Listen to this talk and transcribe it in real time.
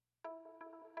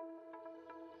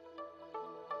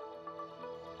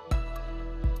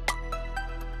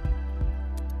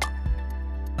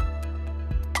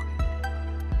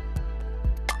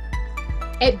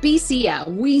At BCR,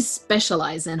 we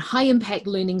specialize in high-impact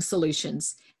learning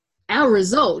solutions. Our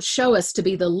results show us to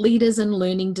be the leaders in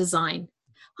learning design.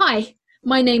 Hi,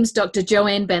 my name's Dr.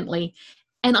 Joanne Bentley,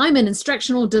 and I'm an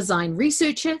instructional design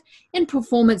researcher and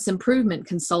performance improvement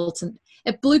consultant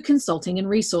at Blue Consulting and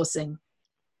Resourcing.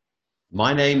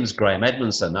 My name's Graham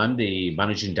Edmondson. I'm the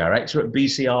Managing Director at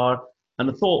BCR and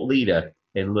a thought leader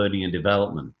in learning and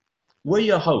development. We're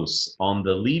your hosts on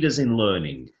the Leaders in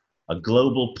Learning, a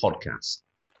global podcast.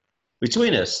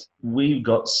 Between us, we've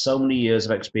got so many years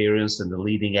of experience in the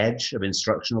leading edge of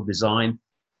instructional design,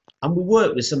 and we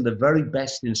work with some of the very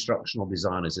best instructional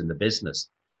designers in the business.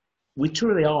 We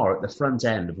truly are at the front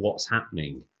end of what's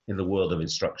happening in the world of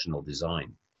instructional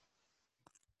design.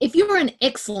 If you're an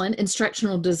excellent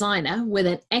instructional designer with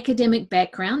an academic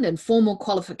background and formal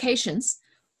qualifications,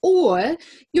 or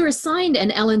you're assigned an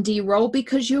L&D role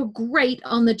because you're great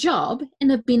on the job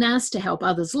and have been asked to help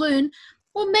others learn,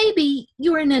 or maybe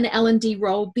you're in an L&D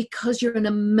role because you're an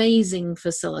amazing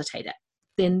facilitator,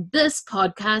 then this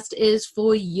podcast is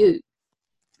for you.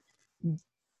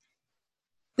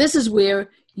 This is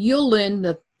where you'll learn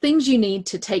the things you need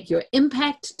to take your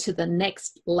impact to the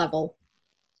next level.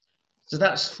 So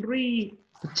that's three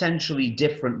potentially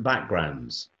different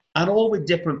backgrounds, and all with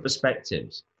different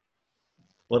perspectives,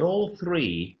 but all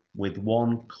three with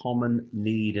one common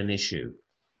need and issue,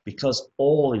 because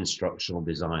all instructional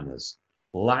designers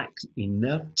lack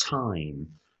enough time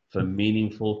for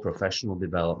meaningful professional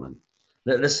development.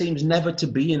 There seems never to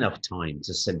be enough time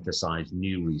to synthesize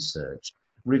new research,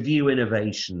 review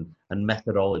innovation and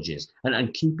methodologies,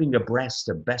 and keeping abreast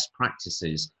of best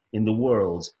practices in the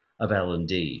world of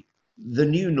L&D. The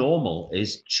new normal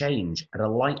is change at a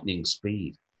lightning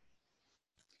speed.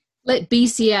 Let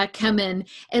BCR come in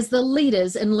as the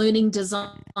leaders in learning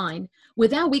design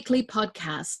with our weekly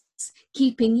podcasts,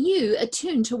 keeping you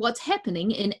attuned to what's happening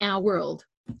in our world.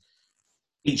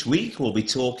 Each week we'll be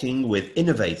talking with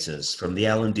innovators from the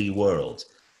L&D world,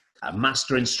 a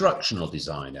master instructional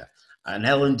designer, an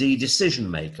L&D decision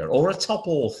maker, or a top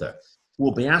author.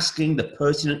 We'll be asking the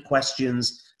pertinent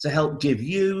questions to help give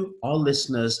you, our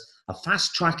listeners, a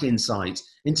fast-track insight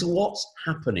into what's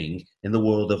happening in the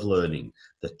world of learning,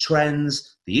 the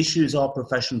trends, the issues our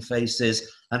profession faces,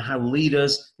 and how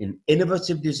leaders in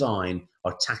innovative design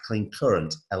are tackling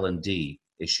current L&D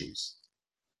issues.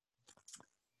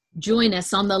 Join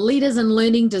us on the Leaders in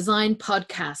Learning Design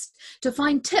podcast to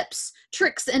find tips,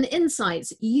 tricks, and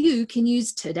insights you can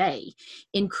use today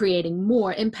in creating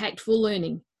more impactful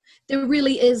learning. There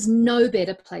really is no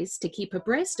better place to keep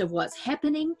abreast of what's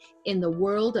happening in the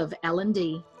world of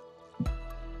L&D.